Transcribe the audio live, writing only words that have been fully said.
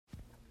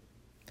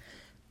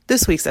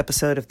This week's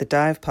episode of the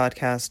Dive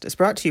podcast is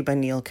brought to you by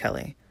Neil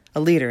Kelly, a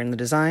leader in the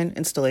design,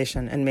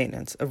 installation, and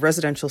maintenance of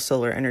residential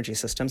solar energy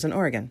systems in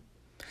Oregon.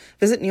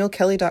 Visit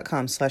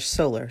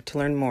neilkelly.com/solar to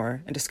learn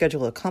more and to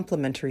schedule a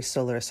complimentary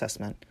solar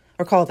assessment,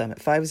 or call them at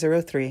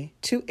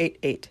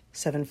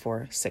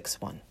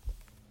 503-288-7461.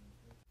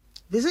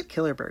 Visit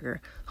Killer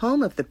Burger,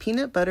 home of the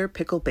Peanut Butter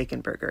Pickle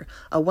Bacon Burger,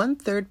 a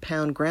 1/3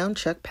 pound ground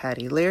chuck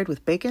patty layered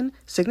with bacon,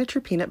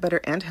 signature peanut butter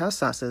and house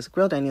sauces,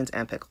 grilled onions,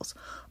 and pickles.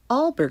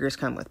 All burgers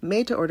come with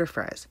made-to-order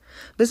fries.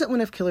 Visit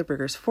one of Killer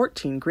Burger's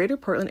 14 Greater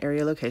Portland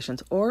area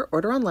locations or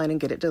order online and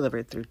get it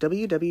delivered through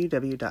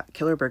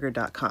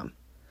www.killerburger.com.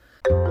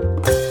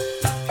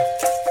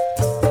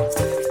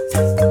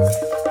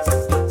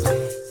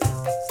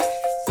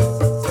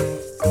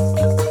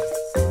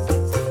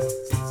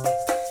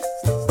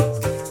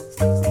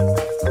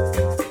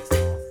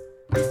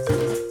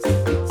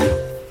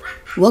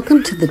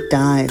 Welcome to the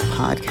Dive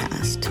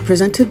podcast,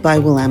 presented by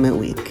Willamette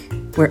Week,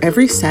 where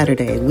every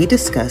Saturday we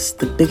discuss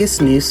the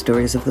biggest news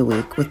stories of the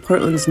week with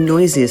Portland's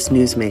noisiest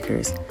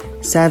newsmakers,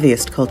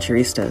 savviest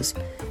culturistas,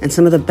 and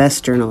some of the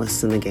best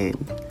journalists in the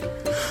game.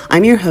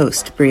 I'm your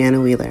host,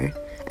 Brianna Wheeler,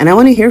 and I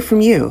want to hear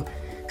from you,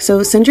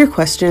 so send your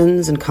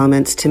questions and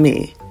comments to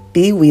me,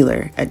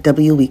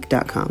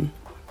 bwheeler@wweek.com.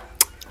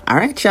 All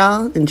right,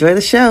 y'all, enjoy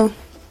the show.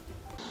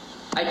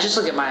 I just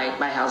look at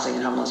my housing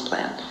and homeless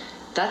plan.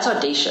 That's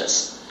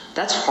audacious.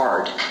 That's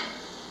hard.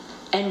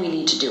 And we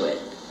need to do it.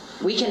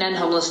 We can end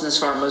homelessness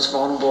for our most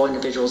vulnerable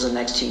individuals in the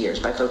next 2 years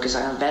by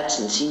focusing on vets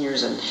and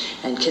seniors and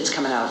kids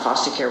coming out of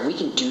foster care. We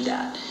can do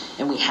that,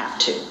 and we have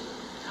to.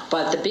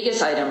 But the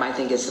biggest item, I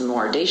think, is the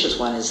more audacious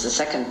one, is the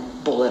second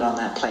bullet on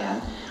that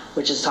plan,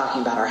 which is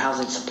talking about our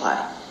housing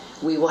supply.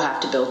 We will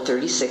have to build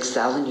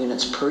 36,000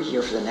 units per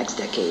year for the next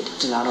decade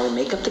to not only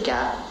make up the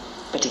gap,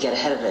 but to get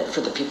ahead of it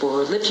for the people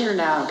who live here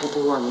now and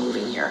people who are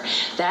moving here.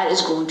 That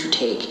is going to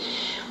take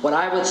what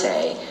I would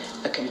say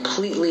I think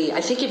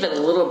of it a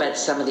little bit,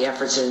 some of the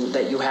efforts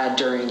that you had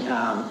during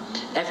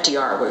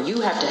FDR, where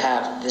you have to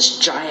have this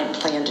giant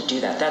plan to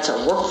do that. That's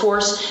a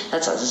workforce,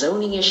 that's a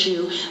zoning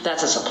issue,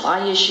 that's a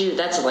supply issue,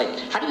 that's like,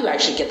 how do you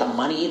actually get the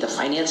money, the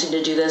financing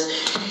to do this?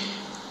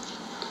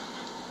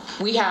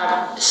 We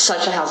have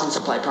such a housing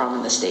supply problem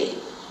in the state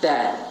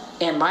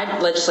and my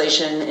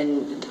legislation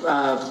and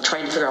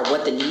trying to figure out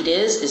what the need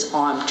is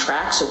on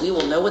track, so we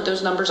will know what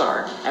those numbers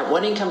are at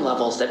what income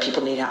levels that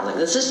people need housing.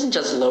 This isn't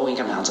just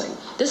low-income housing.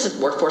 This is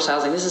workforce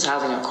housing. This is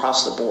housing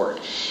across the board.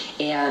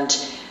 And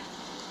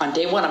on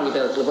day one, I'm going to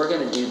be like, we're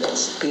going to do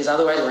this, because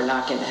otherwise we're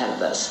not getting ahead of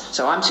this.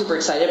 So I'm super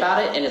excited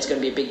about it, and it's going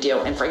to be a big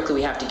deal. And frankly,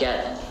 we have to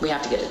get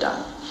it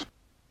done.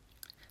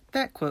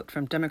 That quote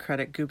from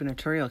Democratic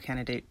gubernatorial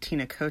candidate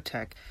Tina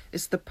Kotek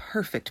is the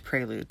perfect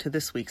prelude to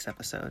this week's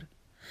episode.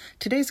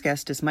 Today's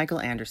guest is Michael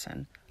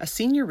Anderson, a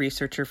senior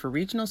researcher for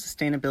regional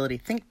sustainability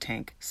think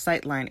tank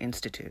Sightline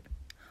Institute.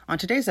 On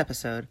today's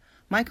episode,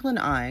 Michael and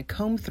I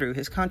comb through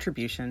his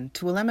contribution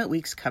to Willamette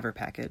Week's cover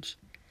package,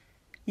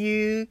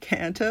 You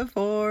Can't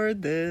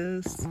Afford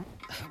This,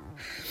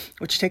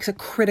 which takes a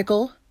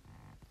critical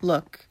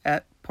look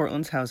at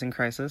Portland's housing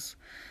crisis,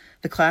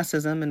 the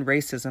classism and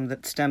racism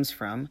that stems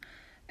from,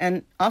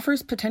 and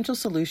offers potential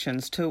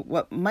solutions to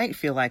what might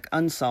feel like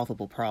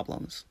unsolvable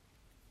problems.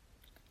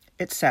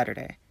 It's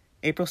Saturday,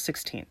 April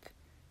 16th,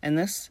 and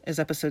this is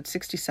episode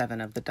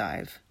 67 of The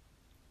Dive.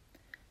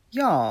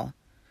 Y'all,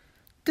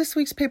 this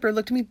week's paper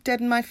looked me dead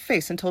in my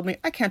face and told me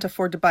I can't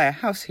afford to buy a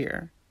house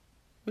here,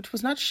 which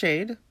was not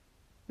shade,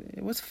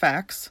 it was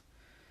facts.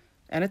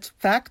 And it's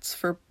facts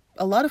for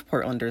a lot of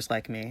Portlanders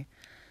like me.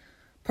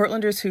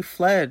 Portlanders who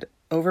fled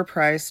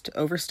overpriced,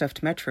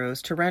 overstuffed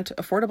metros to rent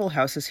affordable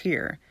houses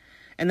here,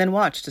 and then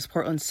watched as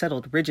Portland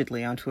settled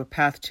rigidly onto a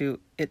path to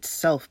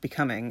itself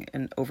becoming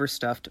an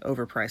overstuffed,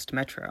 overpriced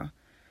metro.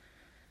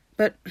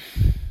 But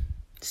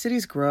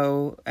cities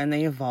grow, and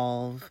they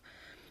evolve,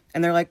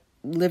 and they're like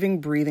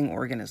living, breathing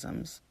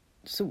organisms.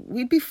 So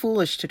we'd be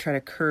foolish to try to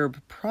curb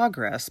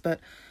progress, but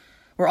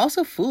we're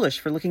also foolish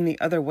for looking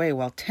the other way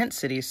while tent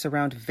cities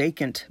surround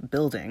vacant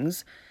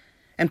buildings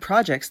and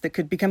projects that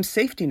could become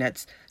safety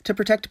nets to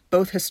protect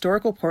both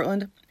historical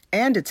Portland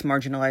and its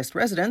marginalized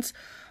residents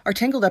are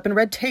tangled up in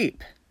red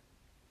tape.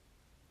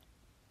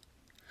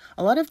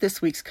 A lot of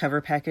this week's cover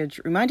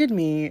package reminded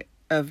me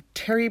of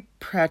Terry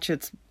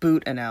Pratchett's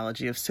boot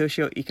analogy of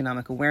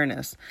socioeconomic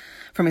awareness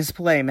from his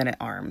play Men at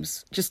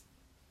Arms. Just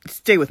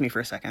stay with me for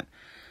a second.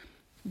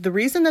 The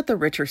reason that the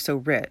rich are so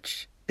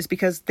rich is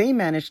because they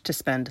managed to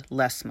spend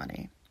less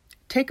money.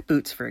 Take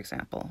boots, for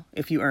example,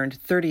 if you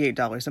earned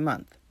 $38 a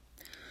month.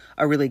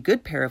 A really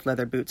good pair of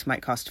leather boots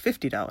might cost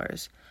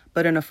 $50,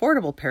 but an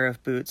affordable pair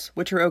of boots,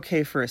 which are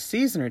okay for a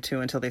season or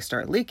two until they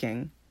start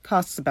leaking,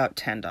 costs about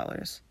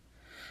 $10.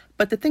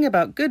 But the thing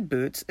about good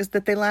boots is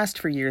that they last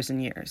for years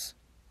and years.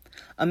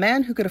 A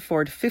man who could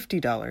afford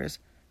 $50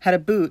 had a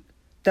boot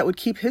that would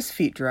keep his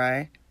feet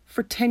dry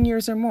for 10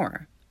 years or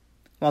more,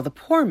 while the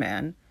poor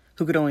man,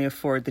 who could only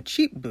afford the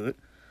cheap boot,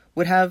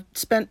 would have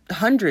spent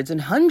hundreds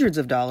and hundreds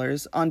of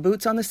dollars on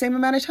boots on the same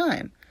amount of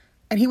time,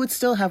 and he would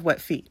still have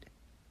wet feet.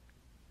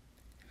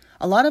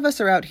 a lot of us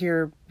are out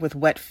here with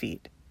wet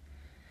feet.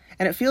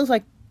 And it feels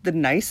like the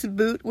nice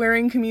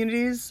boot-wearing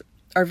communities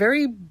are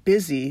very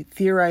busy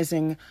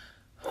theorizing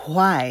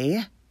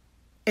why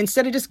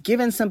instead of just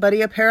giving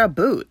somebody a pair of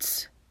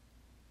boots.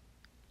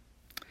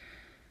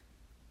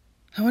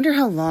 I wonder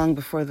how long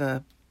before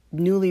the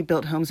newly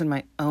built homes in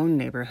my own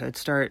neighborhood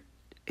start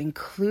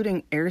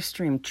including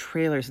Airstream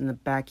trailers in the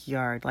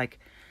backyard, like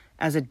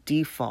as a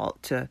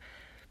default to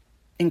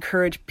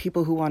encourage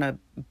people who want to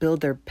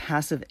build their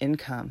passive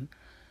income.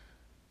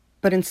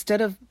 But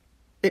instead of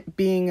it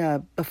being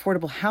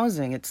affordable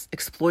housing, it's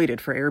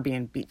exploited for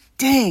Airbnb.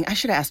 Dang, I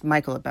should have asked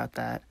Michael about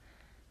that.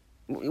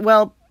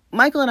 Well,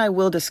 Michael and I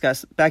will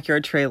discuss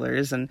backyard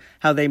trailers and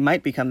how they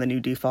might become the new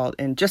default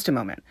in just a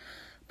moment.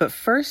 But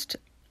first,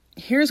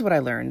 here's what I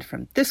learned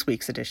from this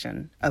week's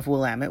edition of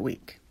Willamette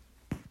Week.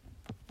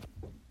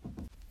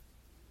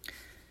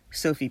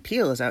 Sophie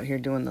Peel is out here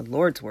doing the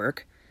Lord's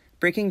work,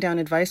 breaking down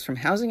advice from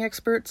housing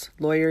experts,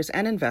 lawyers,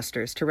 and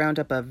investors to round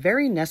up a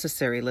very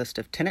necessary list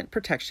of tenant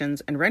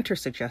protections and renter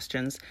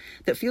suggestions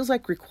that feels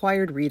like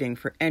required reading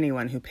for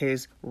anyone who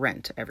pays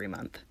rent every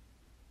month.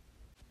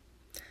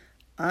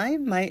 I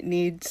might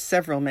need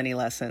several mini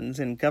lessons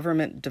in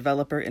government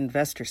developer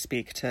investor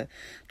speak to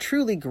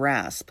truly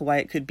grasp why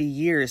it could be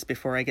years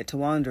before I get to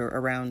wander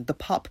around the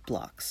Pop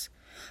Blocks,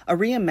 a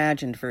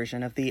reimagined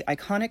version of the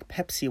iconic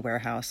Pepsi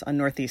warehouse on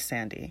Northeast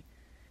Sandy.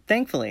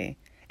 Thankfully,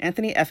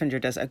 Anthony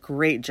Effinger does a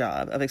great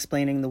job of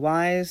explaining the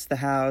whys, the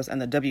hows,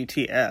 and the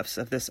WTFs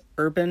of this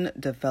urban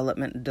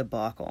development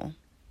debacle.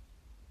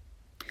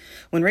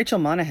 When Rachel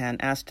Monahan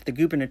asked the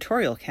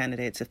gubernatorial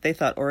candidates if they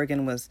thought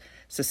Oregon was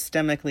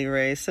systemically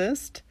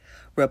racist,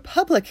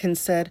 Republicans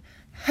said,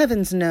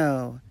 "Heavens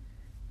no."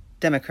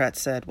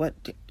 Democrats said, "What,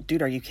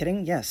 dude, are you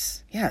kidding?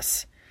 Yes.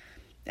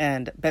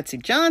 And Betsy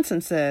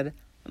Johnson said,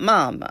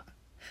 "Mama,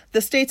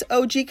 the state's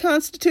OG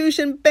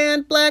Constitution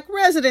banned black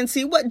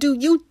residency. What do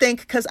you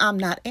think? 'Cause I'm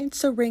not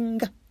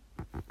answering."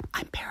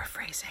 I'm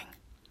paraphrasing.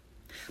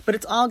 But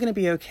it's all going to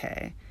be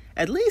okay.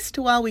 At least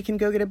while we can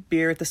go get a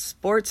beer at the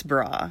Sports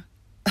Bra.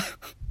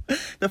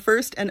 The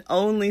first and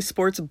only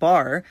sports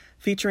bar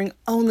featuring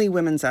only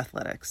women's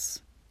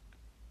athletics.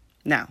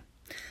 Now,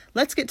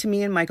 let's get to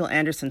me and Michael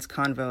Anderson's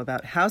convo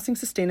about housing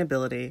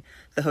sustainability,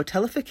 the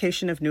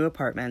hotelification of new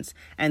apartments,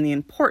 and the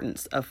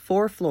importance of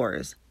 4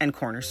 floors and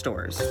corner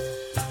stores.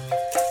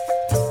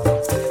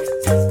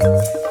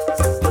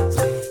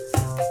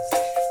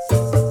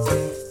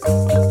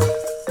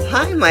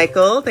 Hi,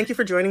 Michael. Thank you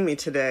for joining me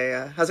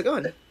today. How's it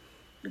going?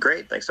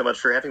 Great. Thanks so much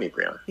for having me,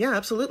 Brianna. Yeah,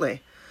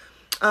 absolutely.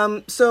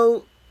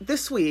 So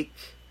this week,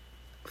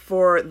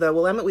 for the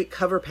Willamette Week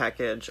cover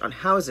package on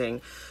housing,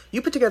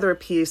 you put together a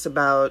piece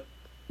about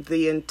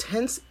the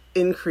intense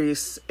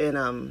increase in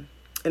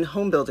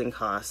home building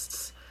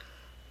costs.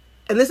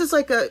 And this is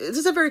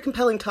a very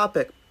compelling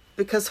topic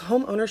because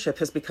home ownership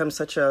has become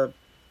such a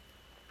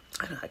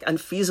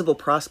unfeasible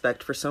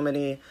prospect for so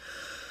many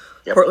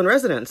Portland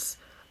residents,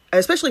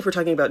 especially if we're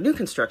talking about new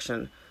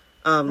construction.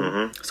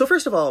 So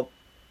first of all,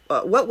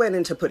 what went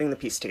into putting the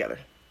piece together?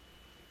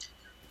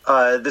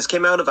 This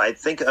came out of, I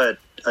think, a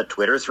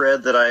Twitter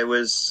thread that I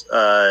was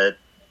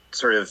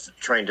sort of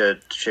trying to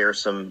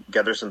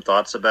gather some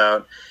thoughts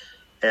about.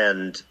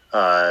 And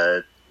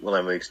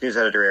Willamette Week's news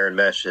editor, Aaron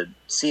Mesh, had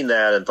seen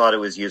that and thought it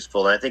was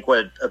useful. And I think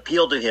what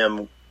appealed to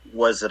him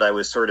was that I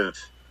was sort of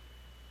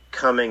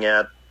coming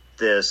at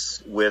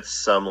this with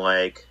some,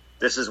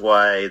 this is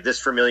why this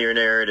familiar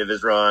narrative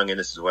is wrong, and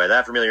this is why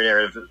that familiar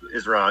narrative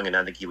is wrong. And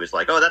I think he was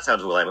like, oh, that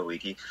sounds Willamette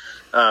Weeky.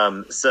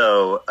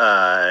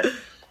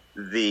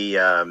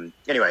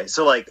 Anyway,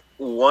 so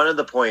one of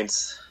the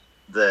points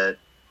that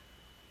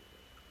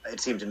it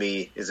seemed to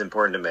me is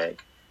important to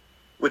make,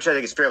 which I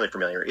think is fairly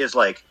familiar, is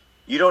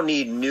you don't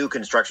need new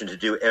construction to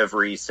do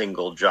every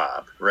single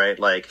job, right?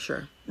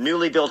 Sure.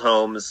 Newly built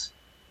homes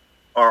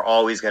are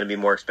always going to be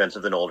more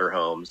expensive than older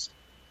homes.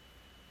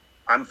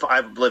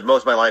 I've lived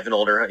most of my life in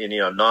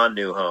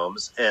non-new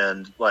homes,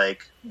 and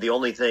the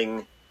only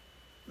thing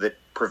that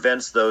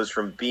prevents those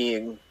from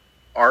being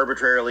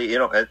arbitrarily,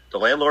 the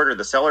landlord or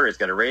the seller is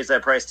going to raise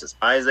that price as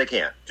high as they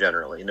can,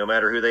 generally, no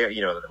matter who they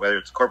are, whether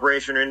it's a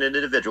corporation or an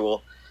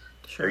individual.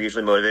 Sure. They're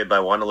usually motivated by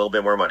wanting a little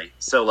bit more money.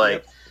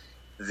 So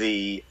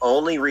the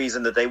only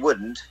reason that they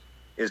wouldn't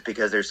is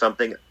because there's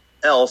something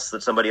else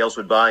that somebody else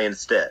would buy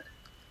instead,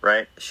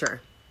 right?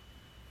 Sure.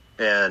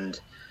 And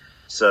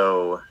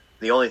so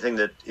the only thing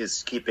that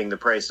is keeping the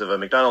price of a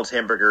McDonald's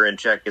hamburger in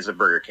check is a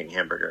Burger King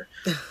hamburger.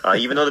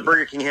 Even though the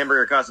Burger King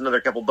hamburger costs another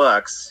couple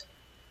bucks,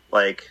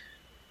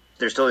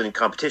 they're still in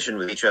competition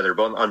with each other,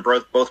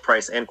 both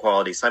price and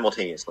quality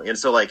simultaneously. And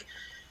so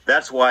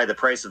that's why the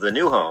price of the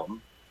new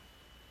home,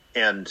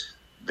 and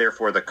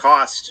therefore the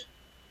cost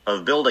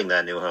of building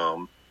that new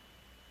home,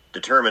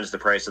 determines the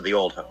price of the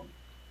old home.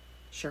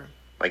 Sure.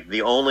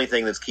 The only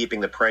thing that's keeping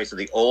the price of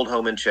the old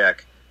home in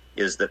check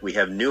is that we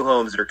have new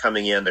homes that are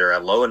coming in that are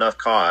at low enough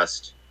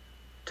cost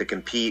to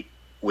compete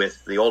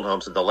with the old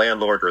home. So the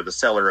landlord or the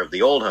seller of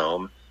the old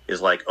home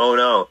is oh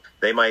no,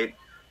 they might,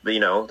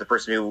 the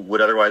person who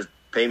would otherwise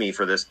pay me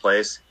for this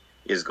place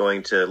is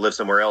going to live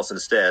somewhere else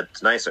instead.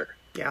 It's nicer.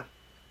 Yeah.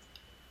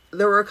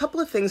 There were a couple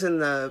of things in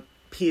the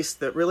piece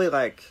that really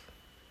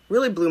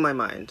blew my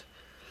mind.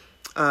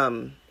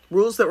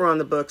 Rules that were on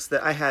the books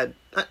that I had,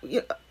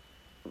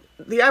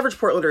 the average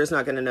Portlander is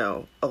not going to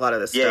know a lot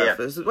of this stuff. Yeah.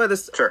 This is why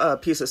this Sure.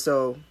 Piece is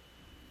so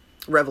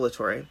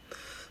revelatory.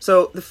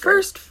 So the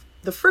first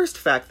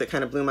fact that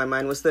kind of blew my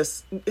mind was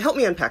this. Help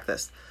me unpack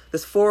this.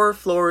 This 4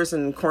 floors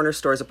and corner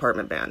stores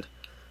apartment band.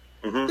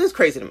 Mm-hmm. It's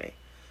crazy to me.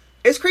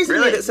 It's crazy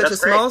to me that such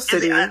That's a small great.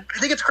 city. I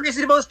think it's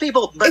crazy to most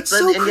people, but It's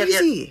so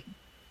crazy.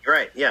 You're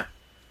right. Yeah.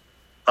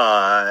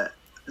 I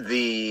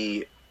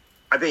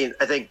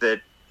think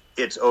that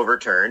it's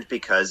overturned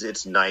because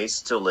it's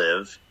nice to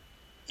live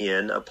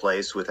in a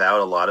place without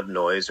a lot of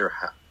noise or,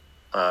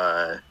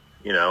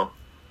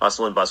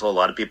 hustle and bustle. A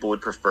lot of people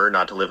would prefer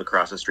not to live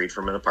across the street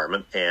from an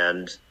apartment,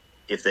 and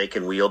if they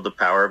can wield the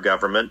power of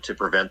government to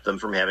prevent them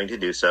from having to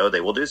do so, they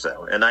will do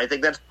so. And I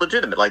think that's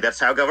legitimate. Like, that's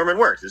how government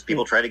works, is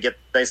people try to get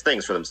nice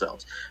things for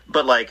themselves.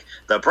 But, like,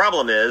 the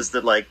problem is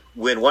that, like,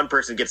 when one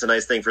person gets a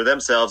nice thing for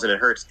themselves and it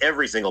hurts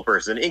every single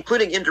person,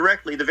 including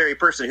indirectly the very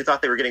person who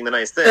thought they were getting the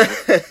nice thing,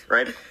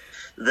 right,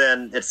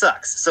 then it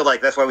sucks. So,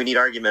 like, that's why we need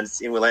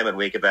arguments in Willamette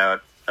Week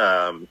about,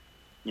 how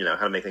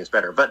to make things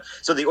better. But,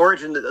 so the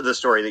origin of the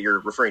story that you're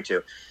referring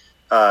to,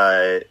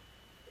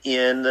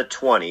 in the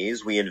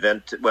 20s, we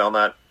invented, well,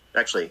 not,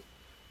 actually,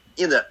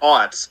 in the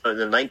aughts, in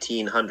the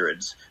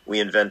 1900s, we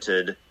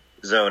invented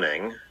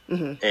zoning,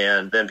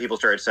 and then people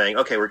started saying,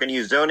 okay, we're going to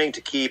use zoning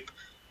to keep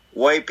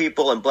white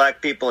people and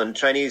black people and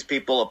Chinese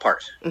people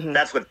apart.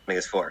 That's what zoning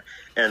is for.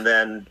 And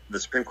then the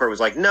Supreme Court was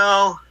like,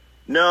 no,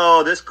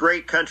 this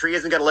great country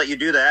isn't going to let you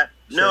do that.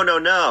 Sure.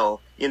 No.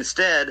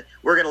 Instead,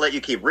 we're going to let you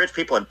keep rich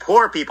people and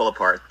poor people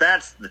apart.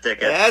 That's the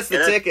ticket. That's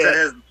the ticket.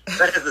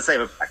 That has the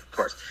same effect, of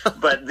course.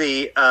 But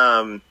the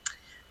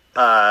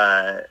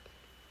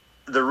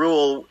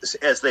rule,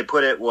 as they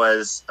put it,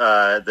 was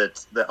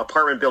that the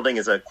apartment building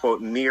is a,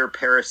 quote, mere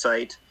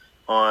parasite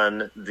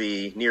on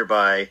the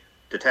nearby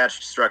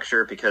detached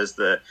structure because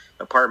the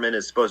apartment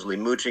is supposedly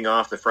mooching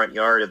off the front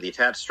yard of the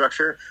attached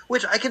structure,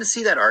 which I can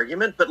see that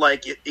argument, but,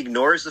 like, it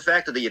ignores the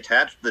fact that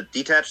the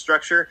detached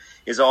structure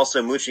is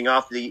also mooching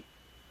off the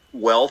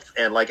wealth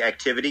and, like,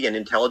 activity and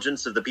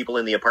intelligence of the people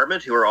in the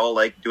apartment who are all,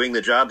 like, doing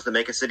the jobs that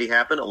make a city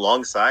happen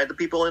alongside the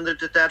people in the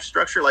detached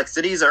structure. Like,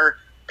 cities are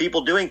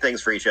people doing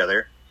things for each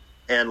other.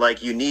 And,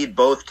 like, you need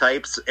both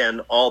types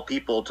and all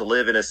people to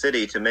live in a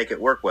city to make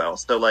it work well.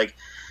 So, like,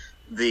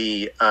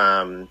 the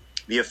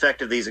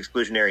effect of these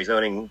exclusionary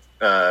zoning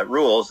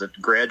rules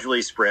that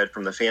gradually spread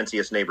from the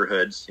fanciest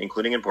neighborhoods,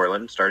 including in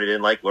Portland, started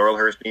in, like,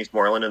 Laurelhurst and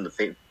Eastmoreland and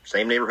the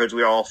same neighborhoods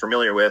we're all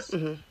familiar with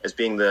as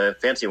being the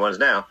fancy ones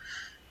now.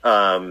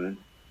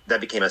 That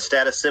became a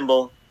status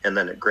symbol, and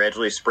then it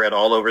gradually spread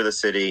all over the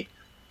city,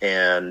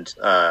 and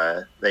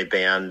they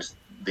banned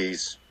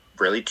these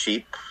really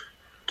cheap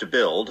to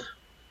build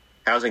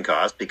housing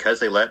costs because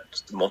they let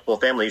multiple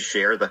families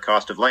share the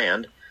cost of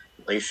land.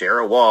 You share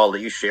a wall,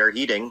 you share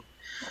heating.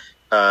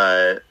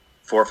 4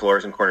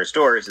 floors and corner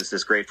stores is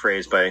this great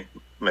phrase by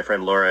my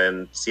friend Laura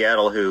in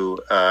Seattle, who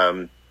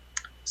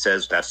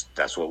says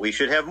that's what we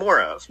should have more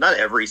of. Not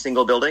every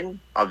single building,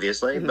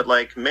 obviously, but,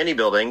 like, many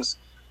buildings.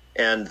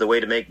 And the way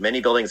to make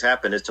many buildings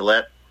happen is to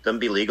let them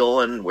be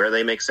legal, and where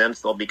they make sense,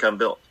 they'll become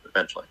built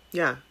eventually.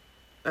 Yeah,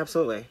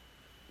 absolutely.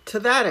 To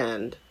that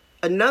end,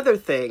 another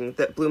thing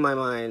that blew my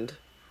mind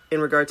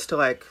in regards to,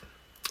 like,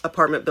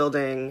 apartment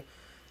building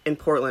in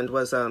Portland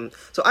was, so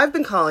I've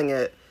been calling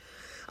it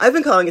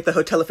the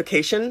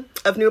hotelification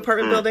of new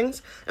apartment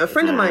buildings. And a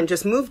friend of mine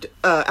just moved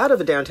out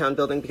of a downtown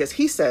building because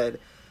he said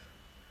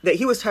that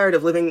he was tired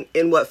of living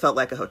in what felt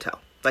like a hotel.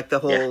 Like the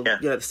whole,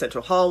 the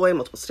central hallway,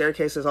 multiple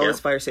staircases, all this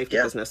fire safety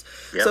business.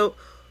 Yeah. So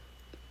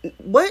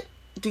what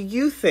do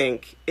you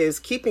think is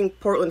keeping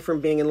Portland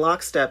from being in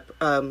lockstep,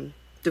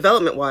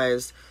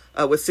 development-wise,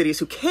 with cities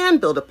who can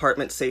build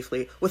apartments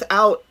safely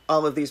without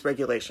all of these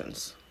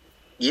regulations?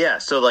 Yeah,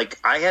 so, like,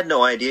 I had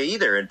no idea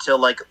either until,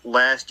 like,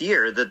 last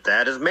year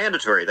that is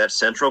mandatory. That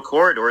central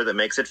corridor that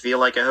makes it feel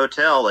like a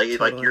hotel, like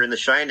you're in The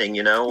Shining,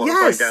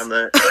 going down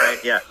the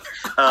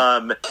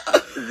right.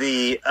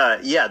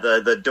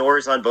 The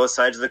doors on both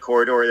sides of the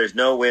corridor. There's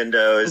no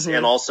windows,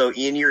 and also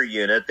in your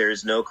unit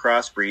there's no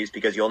cross breeze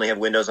because you only have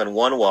windows on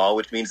one wall,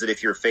 which means that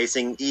if you're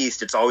facing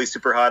east, it's always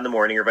super hot in the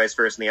morning, or vice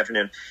versa in the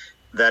afternoon.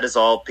 That is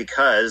all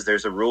because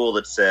there's a rule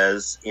that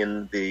says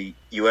in the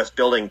U.S.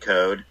 building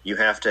code you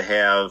have to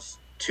have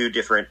 2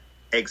 different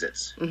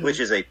exits, which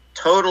is a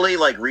totally,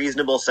 like,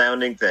 reasonable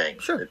sounding thing.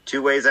 Sure.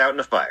 2 ways out in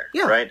a fire,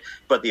 right?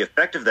 But the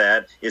effect of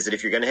that is that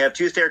if you're going to have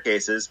 2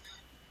 staircases,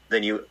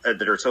 then you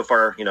that are so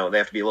far, they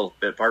have to be a little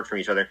bit apart from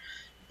each other.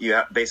 You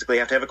basically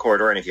have to have a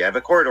corridor, and if you have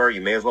a corridor, you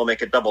may as well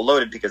make it double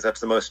loaded because that's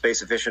the most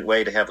space efficient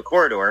way to have a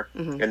corridor.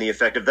 And the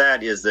effect of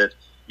that is that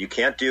you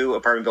can't do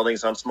apartment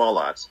buildings on small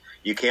lots.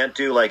 You can't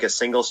do, like, a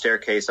single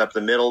staircase up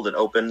the middle that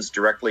opens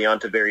directly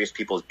onto various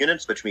people's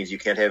units, which means you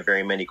can't have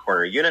very many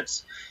corner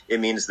units. It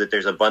means that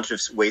there's a bunch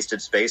of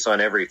wasted space on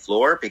every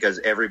floor because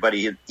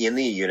everybody in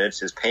the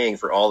units is paying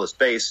for all the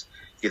space.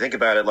 If you think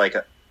about it, like,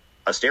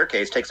 a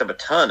staircase takes up a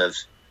ton of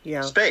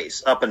Yeah.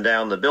 space up and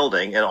down the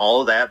building, and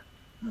all of that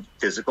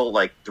physical,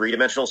 like,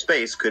 three-dimensional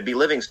space could be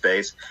living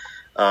space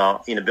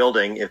in a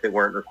building if it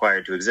weren't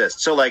required to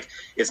exist. So, like,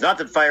 it's not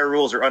that fire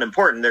rules are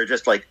unimportant. They're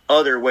just, like,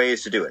 other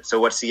ways to do it. So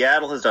what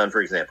Seattle has done,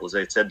 for example, is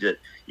they said that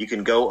you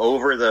can go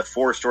over the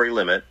 4-story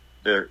limit.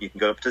 You can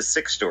go up to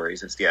 6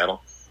 stories in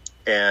Seattle,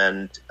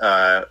 and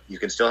you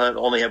can still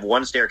only have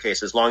one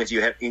staircase as long as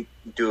you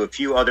do a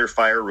few other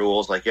fire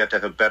rules, like you have to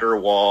have a better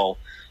wall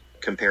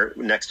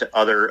next to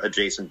other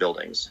adjacent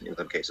buildings in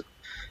some cases,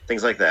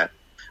 things like that.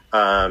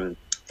 And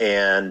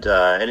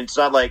it's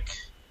not like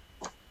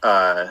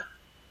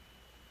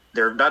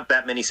there are not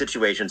that many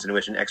situations in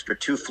which an extra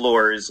 2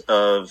 floors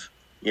of,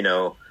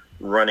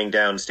 running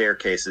down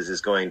staircases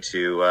is going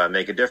to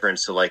make a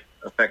difference. So, like,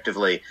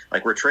 effectively,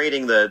 like, we're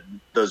trading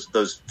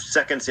those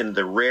seconds in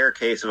the rare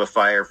case of a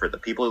fire for the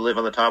people who live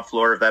on the top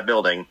floor of that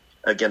building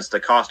against the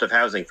cost of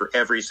housing for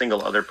every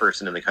single other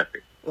person in the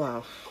country.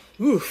 Wow.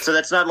 Oof. So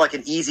that's not like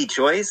an easy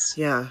choice.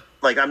 Yeah.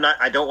 Like,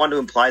 I don't want to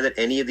imply that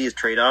any of these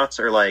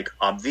trade-offs are, like,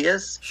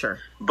 obvious. Sure.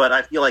 But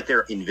I feel like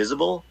they're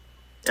invisible,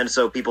 and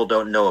so people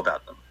don't know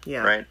about them.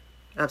 Yeah. Right?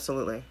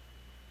 Absolutely.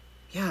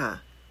 Yeah.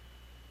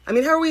 I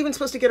mean, how are we even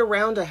supposed to get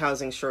around a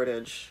housing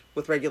shortage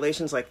with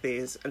regulations like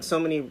these? And so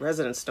many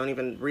residents don't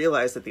even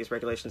realize that these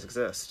regulations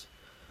exist.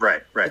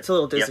 Right. It's a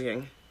little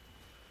dizzying.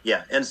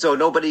 Yeah. And so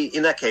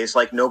in that case,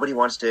 like, nobody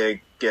wants to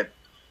get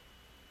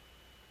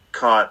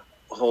caught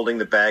holding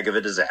the bag of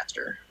a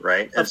disaster,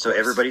 right? And so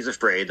everybody's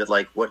afraid that,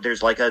 like,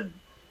 there's like a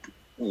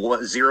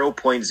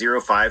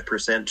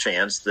 0.05%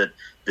 chance that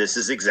this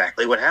is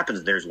exactly what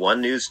happens. There's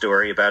one news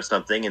story about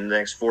something in the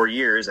next 4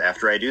 years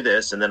after I do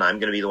this, and then I'm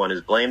going to be the one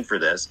who's blamed for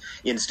this,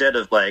 instead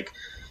of, like,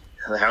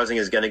 the housing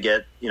is going to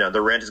get,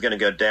 the rent is going to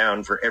go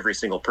down for every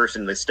single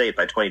person in the state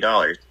by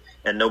 $20,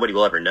 and nobody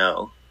will ever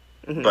know.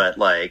 Mm-hmm. But,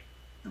 like,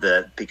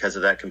 because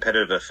of that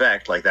competitive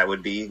effect, like, that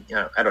would be,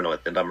 I don't know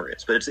what the number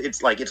is, but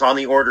it's like, it's on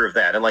the order of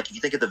that. And, like, if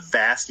you think of the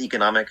vast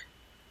economic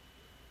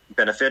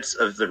benefits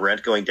of the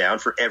rent going down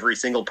for every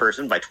single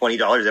person by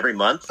 $20 every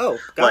month,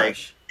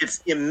 like,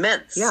 it's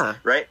immense. Yeah.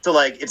 Right. So,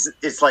 like,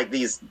 it's like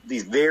these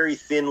very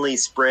thinly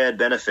spread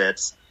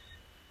benefits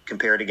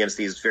compared against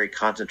these very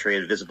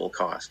concentrated visible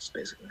costs,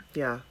 basically.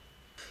 Yeah.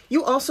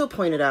 You also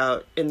pointed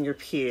out in your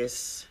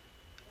piece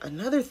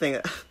another thing.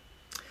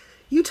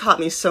 You taught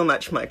me so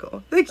much,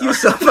 Michael. Thank you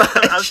so much.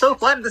 I'm so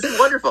glad. This is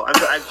wonderful.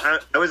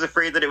 I was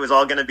afraid that it was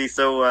all going to be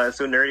so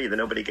nerdy that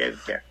nobody gave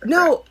a care.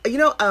 No,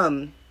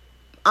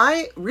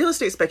 real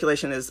estate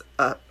speculation is,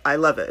 I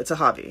love it. It's a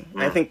hobby.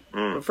 I think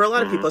for a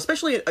lot of people,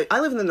 especially, I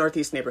live in the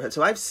Northeast neighborhood,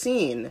 so I've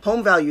seen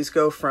home values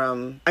go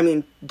from,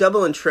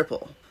 double and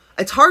triple.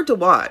 It's hard to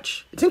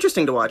watch. It's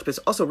interesting to watch, but it's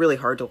also really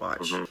hard to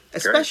watch. Mm-hmm.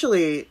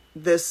 Especially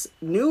this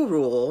new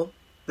rule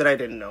that I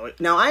didn't know.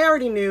 Now, I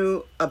already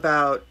knew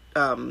about,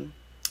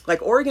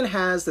 like, Oregon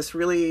has this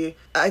really,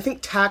 I think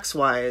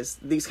tax-wise,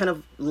 these kind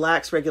of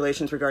lax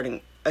regulations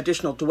regarding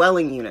additional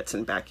dwelling units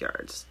in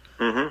backyards.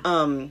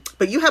 Mm-hmm.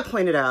 But you have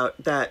pointed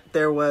out that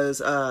there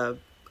was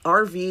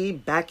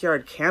RV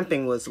backyard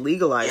camping was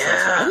legalized.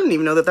 Yeah. I didn't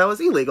even know that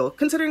was illegal,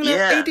 considering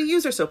that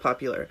ADUs are so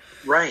popular.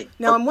 Right.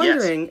 Now I'm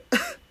wondering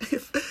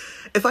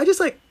if I just,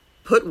 like,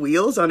 put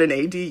wheels on an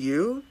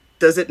ADU,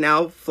 does it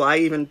now fly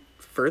even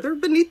further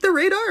beneath the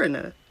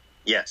radar?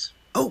 Yes.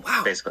 Oh,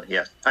 wow. Basically,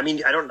 yes. I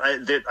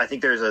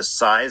think there's a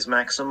size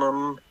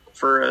maximum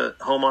for a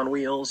home on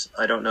wheels.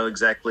 I don't know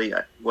exactly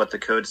what the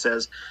code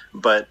says,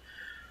 but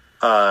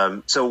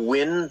so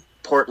when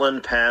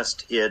Portland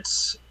passed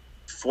its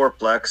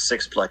 4-plex,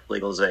 6-plex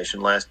legalization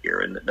last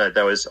year, and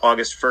that was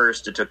August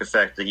 1st, it took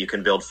effect that you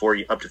can build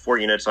up to 4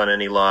 units on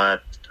any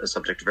lot,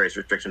 subject to various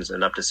restrictions,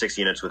 and up to 6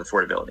 units with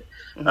affordability.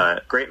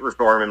 Mm-hmm. Great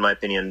reform, in my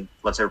opinion.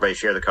 Lets everybody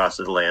share the cost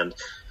of the land.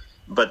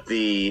 But at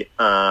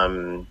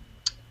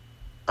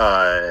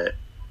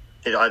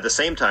the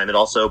same time, it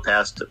also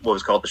passed what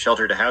was called the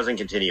Shelter to Housing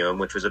Continuum,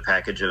 which was a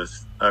package of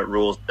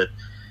rules that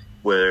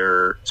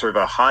were sort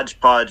of a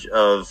hodgepodge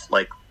of,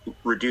 like,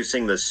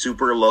 reducing the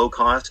super low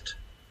cost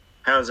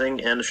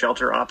housing and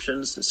shelter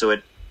options. So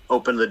it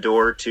opened the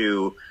door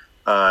to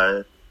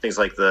things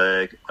like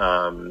the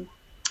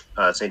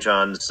St.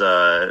 John's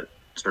sort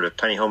of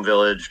tiny home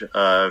village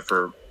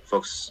for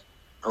folks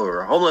who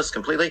are homeless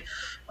completely.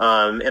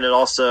 And it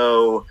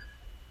also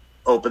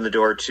opened the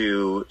door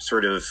to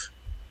sort of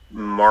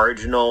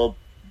marginal,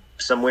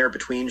 somewhere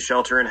between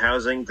shelter and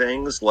housing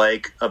things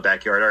like a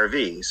backyard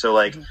RV. So,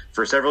 like,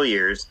 for several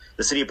years,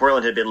 the city of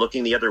Portland had been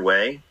looking the other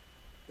way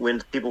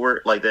when people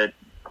were like that.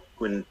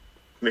 When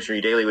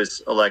Commissioner Daly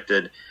was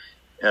elected,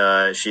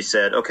 she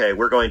said, okay,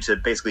 we're going to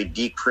basically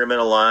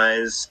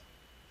decriminalize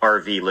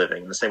RV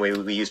living the same way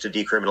we used to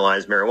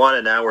decriminalize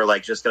marijuana. Now we're,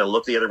 like, just going to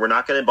look the other. We're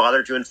not going to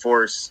bother to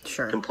enforce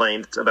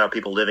complaints about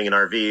people living in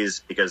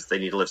RVs because they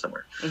need to live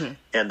somewhere. Mm-hmm.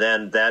 And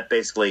then that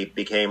basically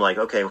became like,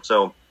 okay,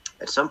 so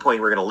at some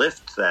point we're going to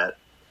lift that.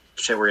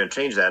 We're going to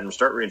change that and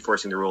start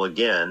reinforcing the rule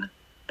again.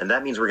 And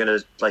that means we're going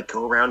to, like,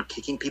 go around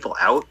kicking people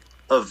out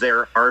of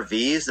their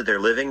RVs that they're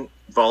living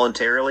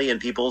voluntarily in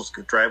people's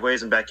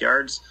driveways and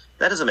backyards.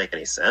 That doesn't make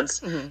any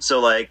sense. Mm-hmm. So,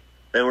 like,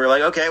 then we're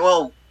like, okay,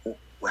 well,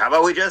 how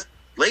about we just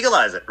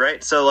legalize it,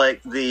 right? So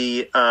like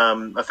the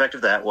effect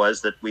of that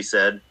was that we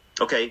said,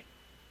 okay,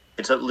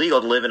 it's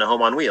illegal to live in a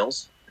home on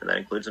wheels, and that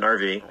includes an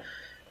RV,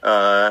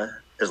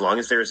 as long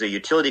as there's a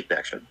utility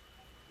connection,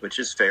 which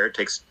is fair. It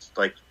takes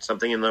like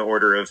something in the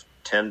order of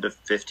 $10,000 to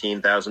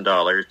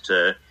 $15,000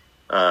 to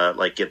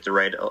like get the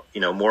right,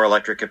 more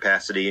electric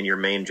capacity in your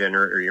main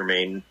generator or your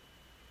main,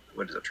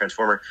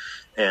 transformer,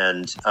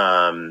 and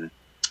to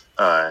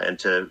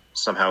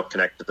somehow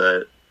connect to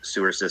the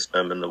sewer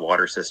system and the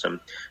water system.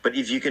 But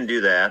if you can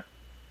do that,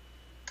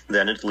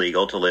 then it's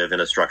legal to live in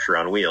a structure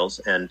on wheels.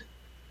 And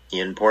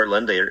in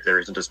Portland, there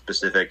isn't a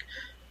specific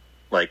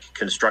like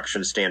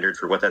construction standard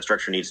for what that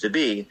structure needs to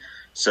be.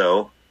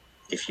 So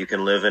if you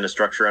can live in a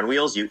structure on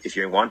wheels, if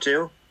you want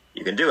to,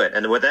 you can do it.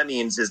 And what that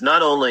means is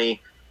not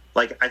only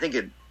like, I think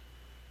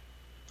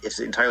it's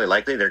entirely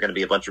likely there are going to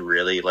be a bunch of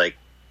really like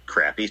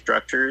crappy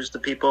structures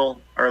that people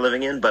are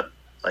living in, but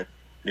like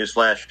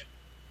newsflash,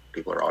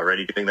 people are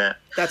already doing that.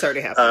 That's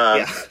already happening.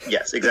 Yeah.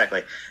 Yes,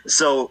 exactly.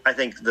 So I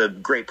think the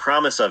great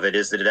promise of it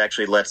is that it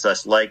actually lets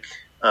us, like,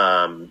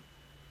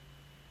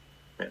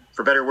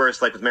 for better or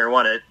worse, like with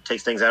marijuana, it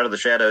takes things out of the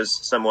shadows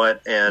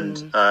somewhat,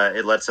 and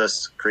it lets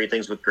us create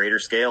things with greater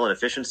scale and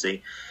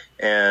efficiency.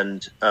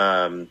 And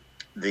I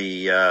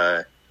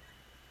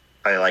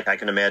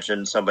can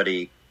imagine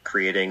somebody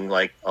creating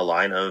like a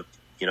line of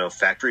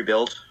factory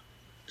built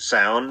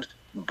sound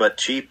but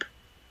cheap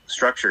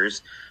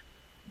structures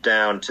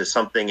down to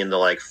something in the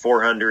like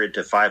 $400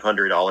 to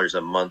 $500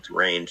 a month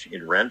range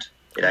in rent.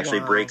 It actually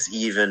breaks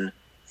even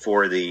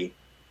for the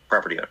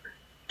property owner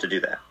to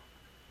do that.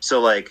 So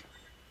like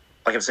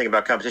I'm saying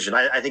about competition,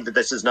 I think that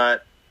this has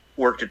not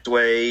worked its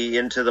way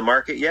into the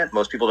market yet.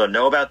 Most people don't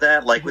know about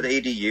that. Like with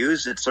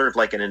ADUs, it's sort of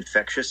like an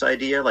infectious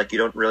idea. Like you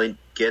don't really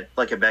get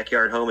like a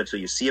backyard home until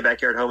you see a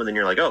backyard home, and then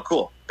you're like, oh,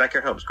 cool,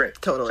 backyard home's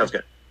great. Totally. Sounds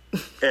good.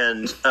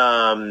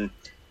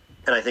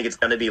 And I think it's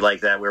going to be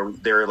like that, where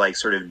they're like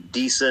sort of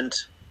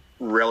decent,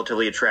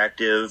 relatively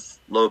attractive,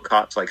 low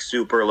cost, like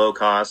super low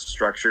cost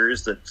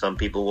structures that some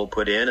people will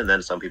put in, and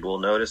then some people will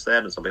notice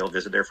that, and somebody will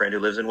visit their friend who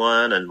lives in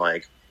one, and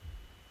like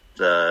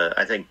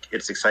I think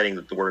it's exciting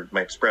that the word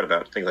might spread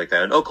about things like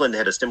that. And Oakland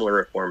had a similar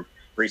reform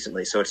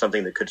recently, so it's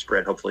something that could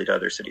spread hopefully to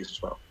other cities as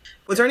well.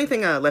 Was there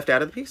anything left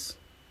out of the piece?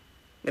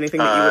 Anything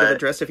that you would have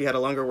addressed if you had a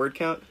longer word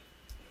count?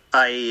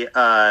 It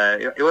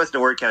wasn't a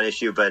word count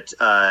issue, but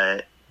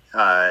Aaron,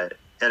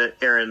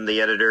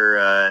 the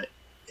editor,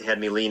 had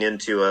me lean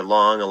into a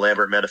long,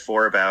 elaborate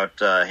metaphor about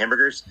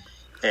hamburgers,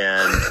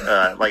 and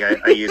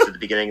I used at the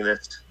beginning of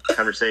this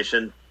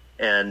conversation,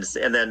 and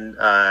then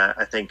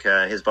I think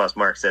his boss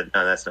Mark said,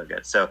 "No, that's no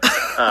good." So,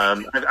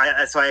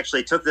 I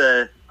actually took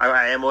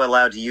I am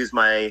allowed to use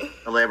my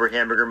elaborate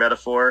hamburger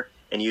metaphor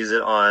and use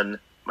it on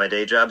my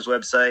day job's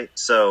website.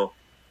 So,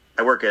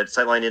 I work at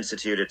Sightline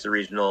Institute. It's a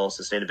regional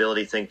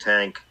sustainability think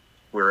tank.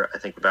 We're, I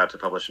think, about to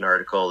publish an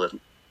article that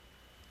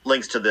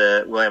links to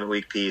the Willamette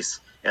Week piece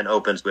and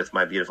opens with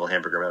my beautiful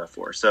hamburger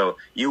metaphor. So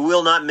you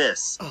will not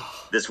miss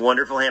this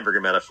wonderful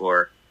hamburger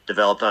metaphor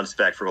developed on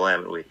spec for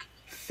Willamette Week.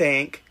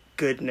 Thank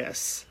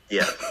goodness.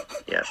 Yeah.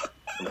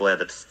 I'm glad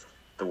that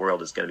the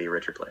world is going to be a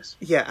richer place.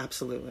 Yeah,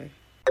 absolutely.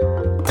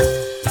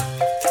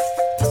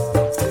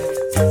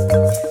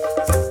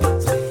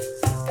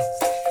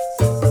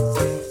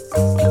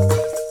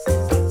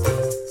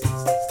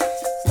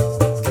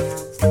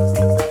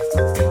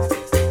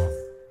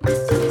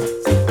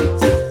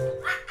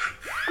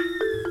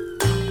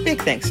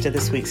 Thanks to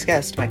this week's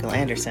guest, Michael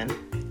Anderson,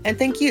 and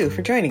thank you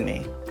for joining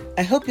me.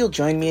 I hope you'll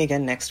join me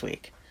again next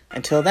week.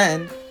 Until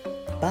then,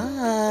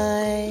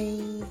 bye!